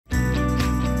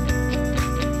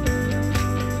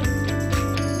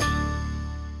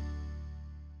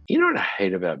You know what I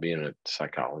hate about being a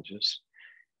psychologist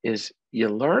is you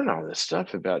learn all this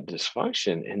stuff about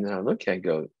dysfunction, and then I look at it and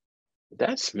go,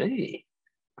 that's me.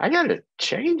 I got to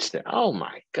change that. Oh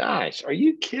my gosh, are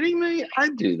you kidding me?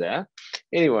 I do that.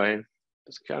 Anyway,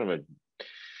 it's kind of a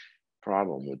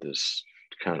problem with this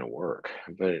kind of work,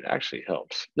 but it actually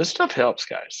helps. This stuff helps,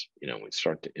 guys, we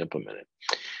start to implement it.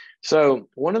 So,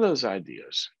 one of those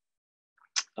ideas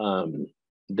um,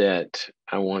 that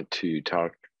I want to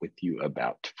talk with you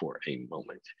about for a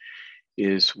moment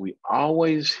is we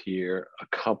always hear a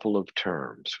couple of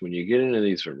terms. When you get into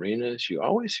these arenas, you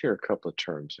always hear a couple of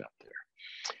terms out there.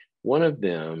 One of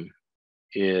them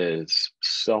is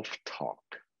self-talk.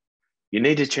 You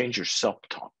need to change your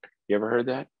self-talk. You ever heard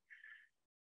that?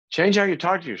 Change how you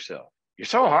talk to yourself. You're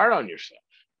so hard on yourself.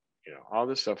 All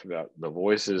this stuff about the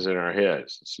voices in our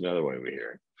heads. It's another way we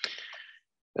hear it.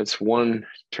 That's one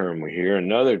term we hear.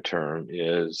 Another term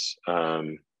is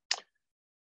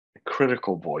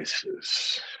critical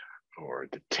voices, or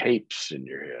the tapes in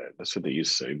your head. That's what they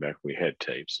used to say back when we had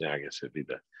tapes. Now I guess it'd be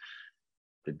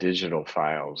the digital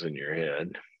files in your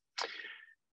head.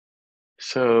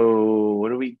 So what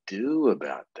do we do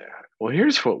about that? Well,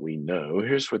 here's what we know.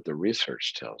 Here's what the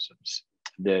research tells us,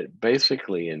 that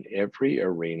basically in every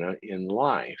arena in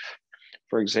life,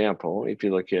 for example, if you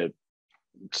look at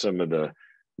some of the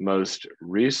most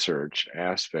research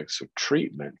aspects of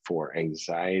treatment for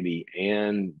anxiety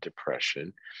and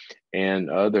depression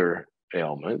and other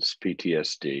ailments,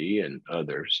 PTSD and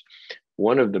others,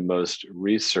 one of the most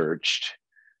researched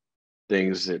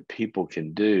things that people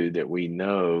can do that we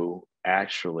know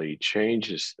actually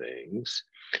changes things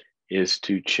is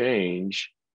to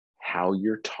change how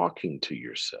you're talking to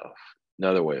yourself.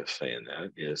 Another way of saying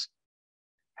that is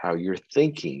how you're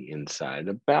thinking inside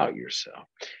about yourself.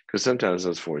 Because sometimes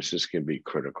those voices can be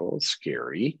critical,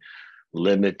 scary,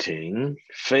 limiting,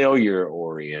 failure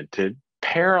oriented,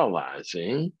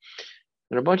 paralyzing,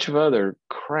 and a bunch of other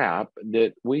crap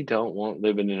that we don't want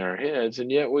living in our heads. And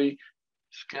yet we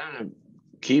just kind of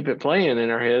keep it playing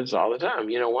in our heads all the time.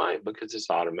 You know why? Because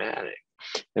it's automatic.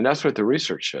 And that's what the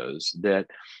research shows, that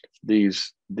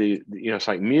it's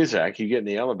like music. You get in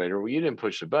the elevator. Well, you didn't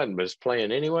push the button, but it's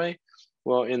playing anyway.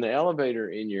 Well, in the elevator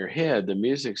in your head, the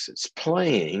music that's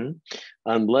playing,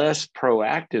 unless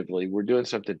proactively we're doing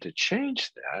something to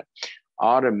change that,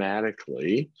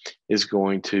 automatically is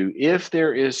going to, if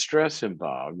there is stress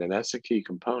involved, and that's a key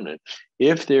component,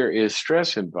 if there is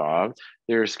stress involved,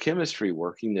 there's chemistry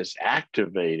working that's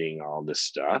activating all this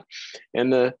stuff.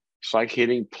 And it's like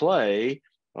hitting play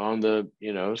on the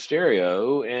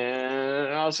stereo,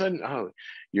 and all of a sudden, oh,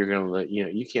 you're going to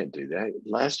you can't do that.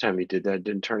 Last time you did that, it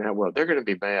didn't turn out well. They're going to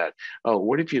be bad. Oh,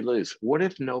 what if you lose? What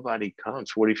if nobody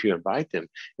comes? What if you invite them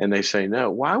and they say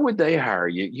no? Why would they hire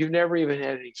you? You've never even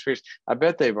had any experience. I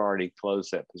bet they've already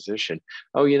closed that position.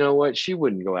 Oh, you know what? She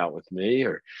wouldn't go out with me.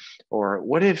 Or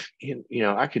what if,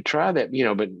 I could try that,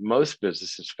 but most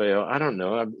businesses fail. I don't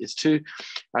know.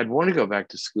 I'd want to go back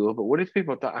to school, but what if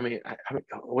people thought,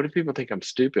 what if people think I'm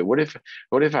stupid? What if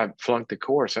I flunked the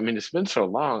course? It's been so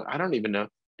long. I don't even know.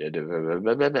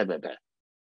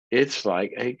 It's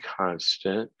like a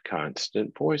constant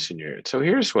voice in your head. So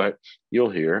here's what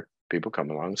you'll hear people come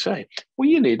along and say. Well,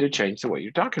 you need to change the way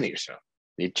you're talking to yourself.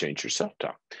 You need to change your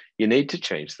self-talk. You need to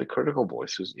change the critical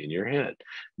voices in your head.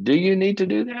 Do you need to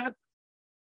do that?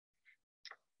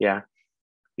 Yeah,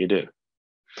 you do.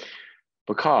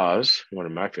 Because one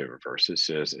of my favorite verses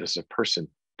says, as a person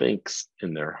thinks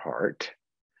in their heart,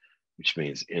 which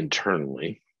means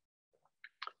internally,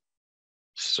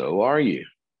 so are you.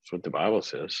 That's what the Bible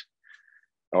says.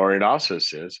 Or it also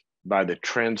says, by the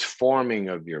transforming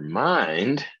of your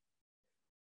mind,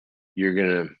 you're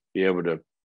going to be able to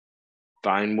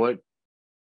find what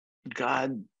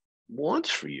God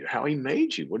wants for you, how he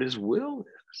made you, what his will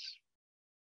is,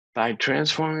 by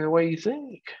transforming the way you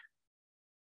think.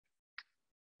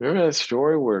 Remember that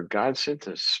story where God sent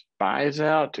the spies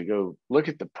out to go look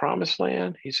at the promised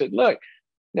land? He said, look,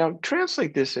 now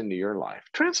translate this into your life.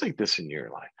 Translate this into your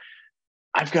life.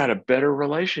 I've got a better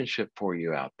relationship for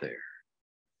you out there.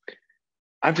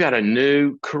 I've got a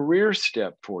new career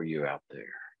step for you out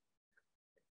there.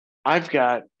 I've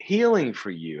got healing for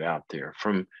you out there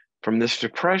from this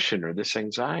depression or this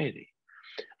anxiety.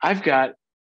 I've got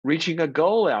reaching a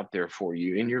goal out there for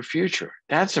you in your future.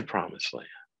 That's a promised land.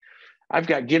 I've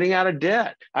got getting out of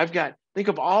debt. Think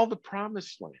of all the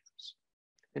promised lands.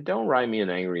 And don't write me an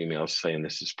angry email saying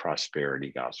this is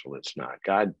prosperity gospel. It's not.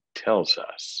 God tells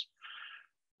us,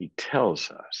 he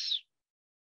tells us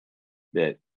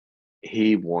that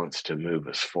he wants to move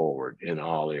us forward in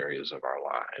all areas of our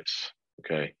lives.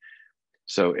 Okay.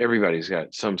 So everybody's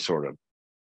got some sort of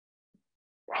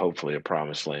hopefully a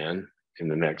promised land in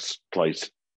the next place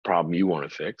problem you want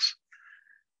to fix.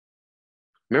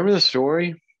 Remember the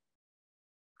story?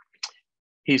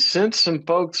 He sent some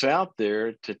folks out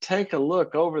there to take a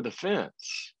look over the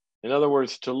fence. In other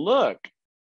words, to look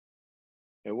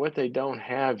at what they don't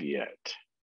have yet.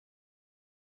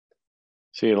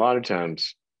 See, a lot of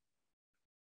times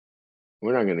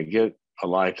we're not going to get a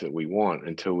life that we want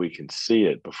until we can see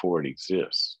it before it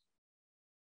exists.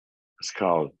 It's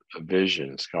called a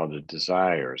vision. It's called a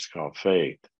desire. It's called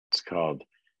faith. It's called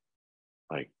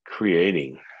like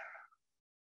creating.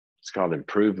 It's called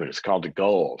improvement. It's called a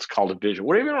goal. It's called a vision.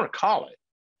 Whatever you want to call it.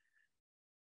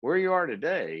 Where you are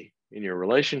today in your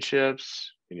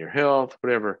relationships, in your health,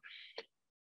 whatever,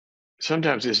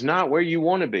 sometimes it's not where you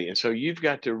want to be. And so you've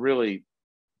got to really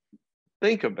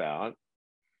think about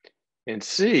and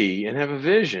see and have a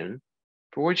vision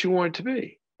for what you want it to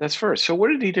be. That's first. So what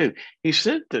did he do? He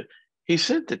sent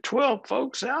the 12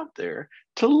 folks out there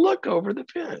to look over the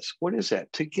fence. What is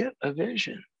that? To get a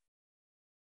vision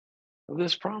of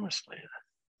this promised land.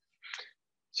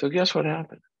 So guess what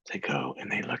happened? They go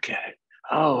and they look at it.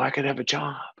 Oh, I could have a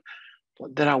job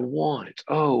that I want.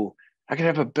 Oh, I could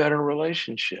have a better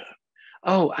relationship.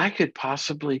 Oh, I could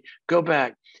possibly go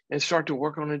back and start to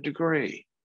work on a degree.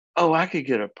 Oh, I could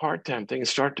get a part-time thing and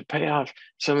start to pay off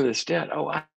some of this debt.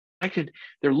 Oh, I could.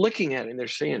 They're looking at it and they're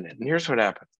seeing it. And here's what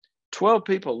happened. 12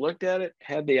 people looked at it,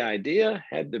 had the idea,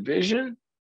 had the vision.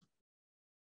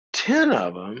 10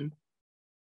 of them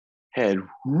had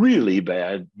really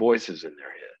bad voices in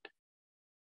their head.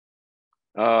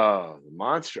 Oh, the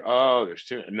monster. Oh, there's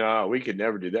too. No, we could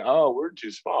never do that. Oh, we're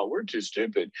too small. We're too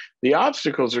stupid. The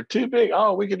obstacles are too big.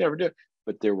 Oh, we could never do it.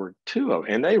 But there were two of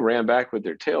them, and they ran back with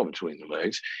their tail between the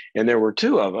legs. And there were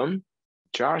two of them,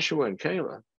 Joshua and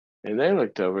Caleb. And they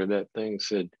looked over that thing and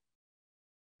said,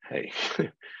 hey,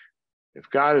 if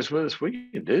God is with us, we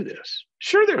can do this.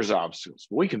 Sure, there's obstacles.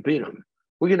 We can beat them.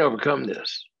 We can overcome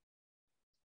this.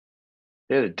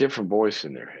 They had a different voice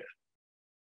in their head.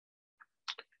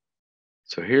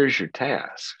 So here's your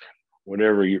task.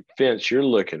 Whatever your fence you're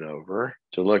looking over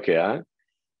to look at,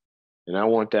 and I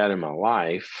want that in my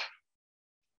life.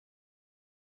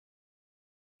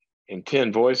 And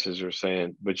 10 voices are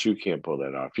saying, but you can't pull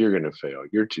that off. You're going to fail.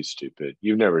 You're too stupid.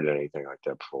 You've never done anything like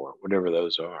that before, whatever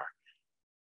those are.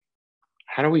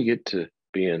 How do we get to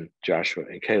being Joshua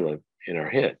and Caleb in our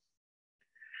head?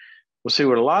 Well, see,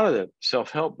 what a lot of the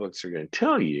self-help books are going to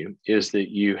tell you is that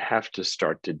you have to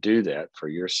start to do that for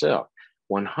yourself.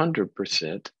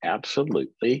 100%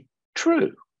 absolutely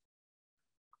true.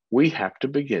 We have to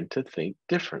begin to think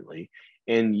differently.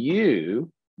 And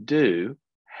you do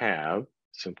have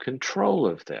some control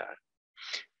of that.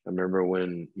 I remember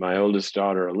when my oldest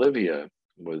daughter, Olivia,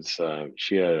 was,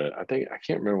 she had, I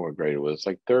can't remember what grade it was,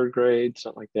 like third grade,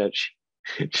 something like that.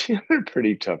 She had a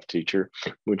pretty tough teacher,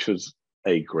 which was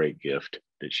a great gift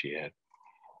that she had.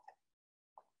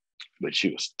 But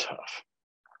she was tough.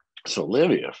 So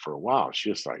Olivia, for a while,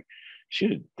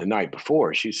 the night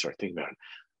before, she started thinking about,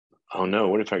 oh no,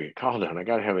 what if I get called on? I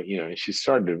got to have it, and she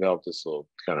started to develop this little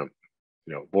kind of,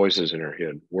 voices in her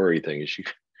head, worry thing, and she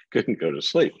couldn't go to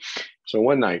sleep. So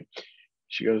one night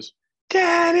she goes,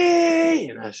 Daddy!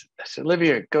 And I said,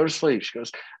 Olivia, go to sleep. She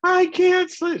goes, I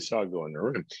can't sleep. So I go in the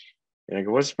room and I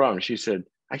go, what's the problem? She said,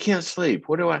 I can't sleep.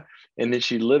 What do I? And then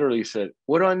she literally said,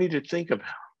 what do I need to think about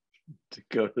to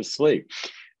go to sleep?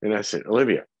 And I said,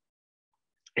 Olivia,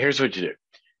 here's what you do.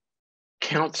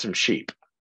 Count some sheep.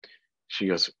 She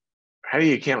goes, how do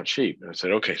you count sheep? And I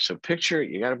said, okay, so picture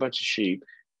you got a bunch of sheep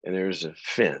and there's a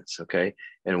fence, okay?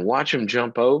 And watch them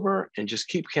jump over and just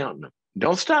keep counting them.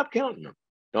 Don't stop counting them.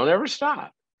 Don't ever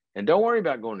stop. And don't worry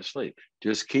about going to sleep.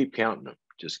 Just keep counting them.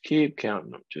 Just keep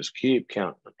counting them. Just keep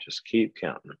counting them. Just keep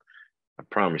counting them. I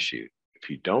promise you,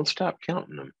 if you don't stop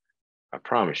counting them, I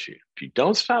promise you, if you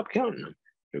don't stop counting them,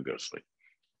 you'll go to sleep.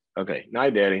 Okay,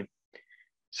 night, Daddy.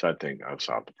 So I think I've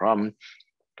solved the problem.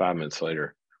 5 minutes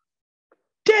later,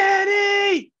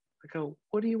 Daddy! I go,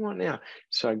 what do you want now?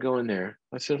 So I go in there.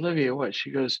 I said, Olivia, what?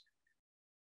 She goes,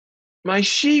 my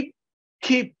sheep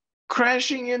keep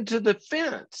crashing into the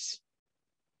fence.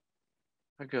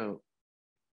 I go,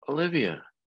 Olivia,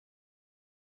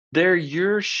 they're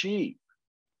your sheep.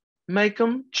 Make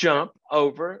them jump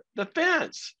over the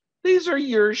fence. These are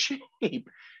your sheep.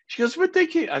 She goes, but they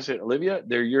keep. I said, Olivia,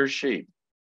 they're your sheep.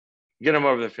 Get them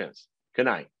over the fence. Good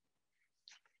night.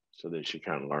 So that she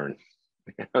kind of learned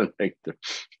how to make the.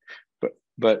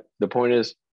 But the point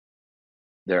is,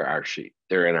 they're our sheep.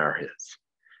 They're in our heads.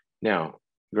 Now,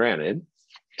 granted,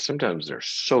 sometimes they're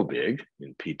so big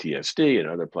in PTSD and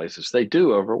other places, they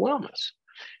do overwhelm us.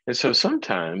 And so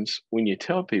sometimes when you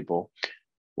tell people,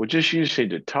 Well, just you just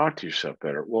need to talk to yourself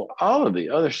better. Well, all of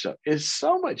the other stuff is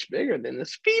so much bigger than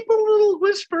this feeble little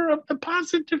whisper of the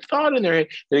positive thought in their head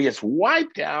that it gets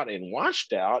wiped out and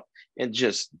washed out and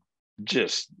just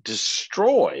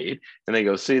destroyed. And they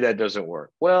go, see, that doesn't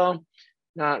work. Well,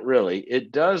 not really.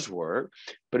 It does work,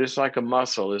 but it's like a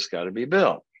muscle. It's got to be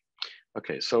built.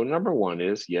 Okay, so number one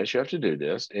is yes, you have to do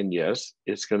this. And yes,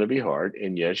 it's going to be hard.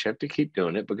 And yes, you have to keep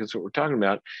doing it because what we're talking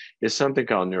about is something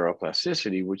called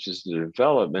neuroplasticity, which is the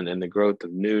development and the growth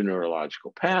of new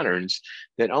neurological patterns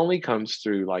that only comes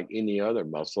through, like any other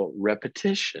muscle,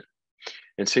 repetition.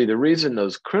 And see, the reason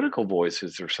those critical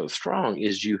voices are so strong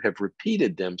is you have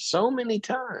repeated them so many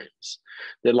times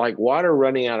that, like water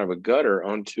running out of a gutter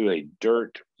onto a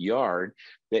dirt yard,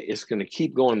 that it's going to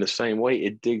keep going the same way.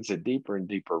 It digs a deeper and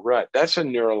deeper rut. That's a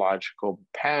neurological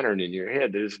pattern in your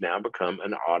head that has now become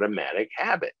an automatic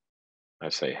habit. I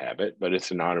say habit, but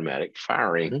it's an automatic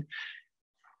firing, and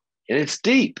it's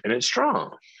deep and it's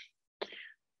strong.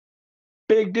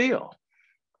 Big deal.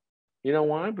 You know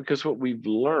why? Because what we've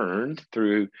learned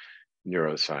through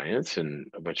neuroscience and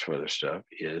a bunch of other stuff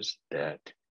is that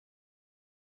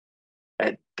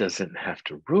it doesn't have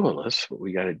to rule us. What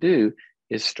we got to do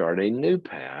is start a new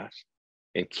path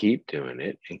and keep doing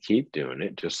it and keep doing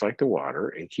it, just like the water,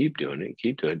 and keep doing it,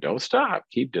 keep doing it. Don't stop,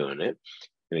 keep doing it,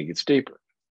 and it gets deeper.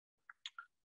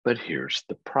 But here's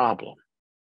the problem.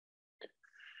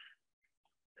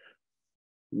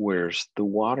 Where's the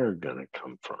water going to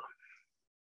come from?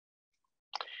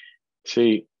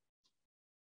 See,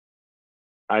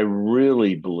 I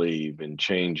really believe in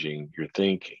changing your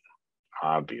thinking.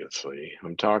 Obviously,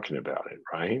 I'm talking about it,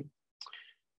 right?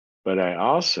 But I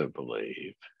also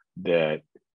believe that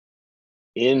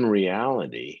in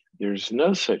reality, there's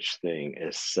no such thing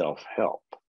as self-help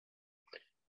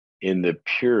in the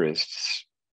purest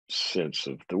sense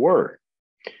of the word,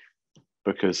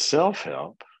 because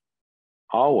self-help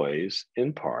always,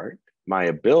 in part, my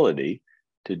ability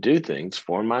to do things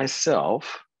for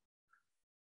myself,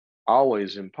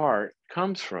 always in part,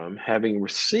 comes from having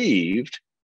received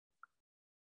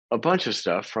a bunch of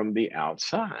stuff from the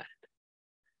outside.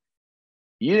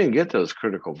 You didn't get those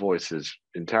critical voices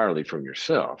entirely from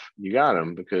yourself. You got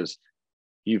them because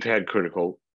you've had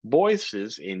critical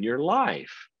voices in your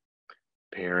life.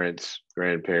 Parents,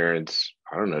 grandparents,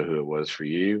 I don't know who it was for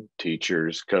you,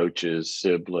 teachers, coaches,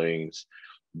 siblings,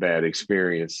 bad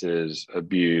experiences,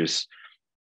 abuse.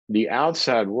 The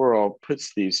outside world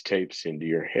puts these tapes into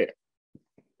your head,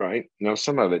 right? Now,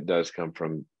 some of it does come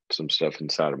from some stuff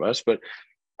inside of us, but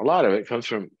a lot of it comes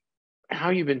from how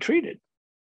you've been treated.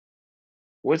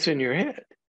 What's in your head?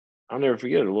 I'll never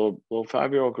forget a little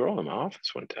 5-year-old girl in my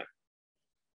office one time.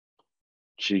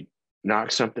 She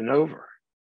knocked something over.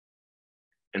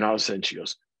 And all of a sudden she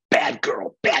goes, bad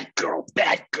girl, bad girl,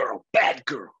 bad girl, bad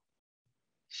girl.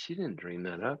 She didn't dream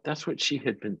that up. That's what she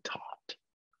had been taught.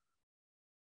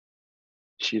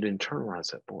 She had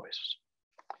internalized that voice.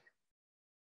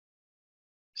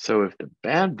 So if the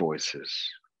bad voices,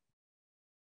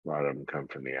 a lot of them come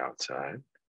from the outside,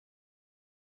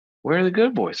 where are the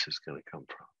good voices going to come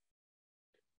from?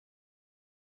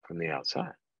 From the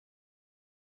outside.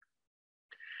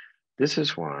 This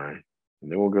is why,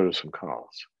 and then we'll go to some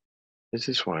calls. This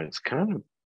is why it's kind of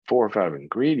 4 or 5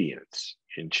 ingredients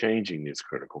in changing these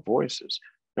critical voices.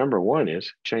 Number one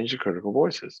is change the critical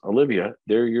voices. Olivia,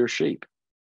 they're your sheep.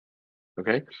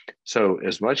 Okay. So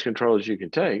as much control as you can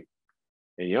take,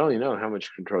 and you only know how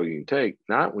much control you can take,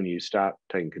 not when you stop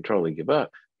taking control and give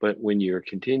up, but when you're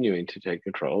continuing to take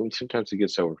control. And sometimes it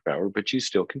gets overpowered, but you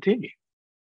still continue.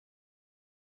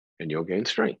 And you'll gain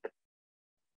strength.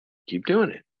 Keep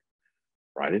doing it.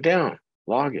 Write it down.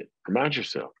 Log it. Remind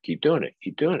yourself. Keep doing it.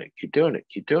 Keep doing it. Keep doing it.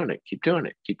 Keep doing it. Keep doing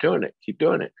it. Keep doing it. Keep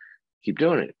doing it. Keep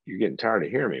doing it. You're getting tired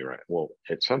of hearing me, right? Well,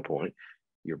 at some point,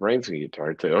 your brain's going to get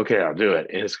tired. Say, okay, I'll do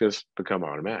it. And it's going to become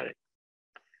automatic.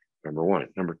 Number one.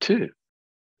 Number two,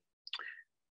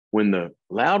 when the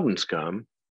loud ones come,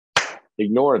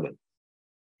 ignore them.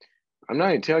 I'm not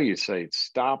going to tell you to say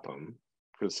stop them,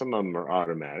 because some of them are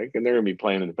automatic and they're going to be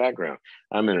playing in the background.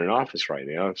 I'm in an office right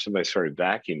now. If somebody started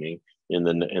vacuuming in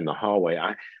the hallway,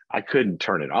 I couldn't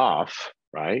turn it off,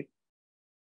 right?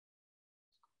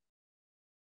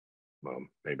 Well,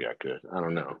 maybe I could. I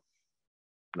don't know.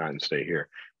 Not and stay here.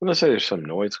 But let's say there's some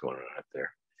noise going on out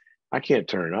there. I can't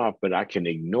turn it off, but I can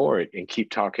ignore it and keep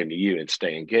talking to you and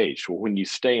stay engaged. Well, when you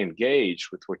stay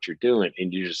engaged with what you're doing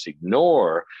and you just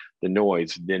ignore the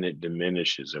noise, then it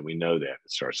diminishes, and we know that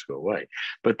it starts to go away.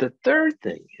 But the third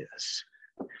thing is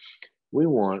we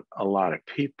want a lot of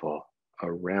people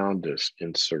around us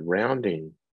and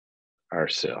surrounding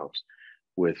ourselves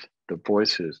with the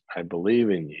voices. I believe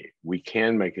in you. We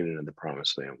can make it into the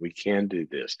promised land. We can do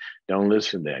this. Don't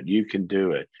listen to that. You can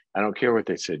do it. I don't care what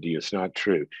they said to you. It's not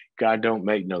true. God don't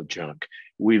make no junk.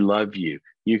 We love you.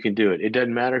 You can do it. It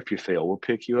doesn't matter if you fail. We'll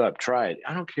pick you up. Try it.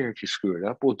 I don't care if you screw it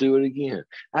up. We'll do it again.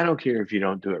 I don't care if you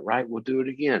don't do it right. We'll do it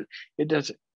again. It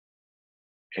doesn't.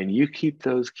 And you keep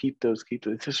those, keep those, keep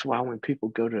those. This is why when people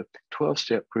go to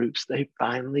 12-step groups, they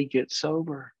finally get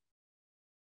sober.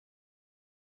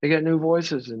 They got new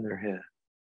voices in their head.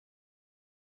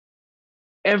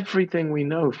 Everything we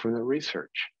know from the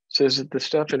research says that the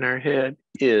stuff in our head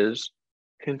is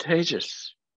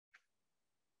contagious.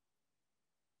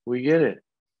 We get it,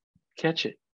 catch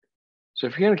it. So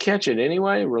if you're going to catch it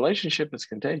anyway, a relationship is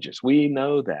contagious. We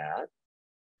know that.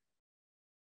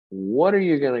 What are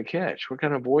you going to catch? What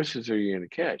kind of voices are you going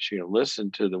to catch? You're going to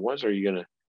listen to the ones, or are you going to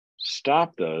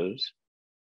stop those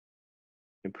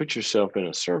and put yourself in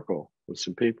a circle with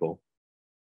some people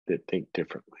that think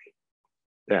differently?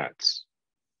 That's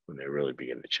when they really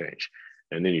begin to change.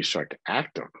 And then you start to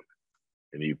act on them,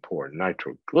 and you pour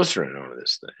nitroglycerin on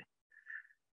this thing.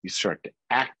 You start to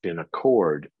act in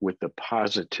accord with the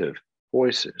positive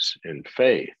voices and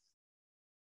faith.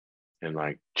 And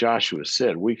like Joshua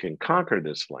said, we can conquer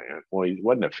this land. Well, he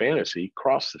wasn't a fantasy. He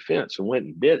crossed the fence and went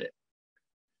and did it.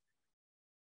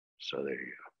 So there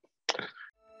you go.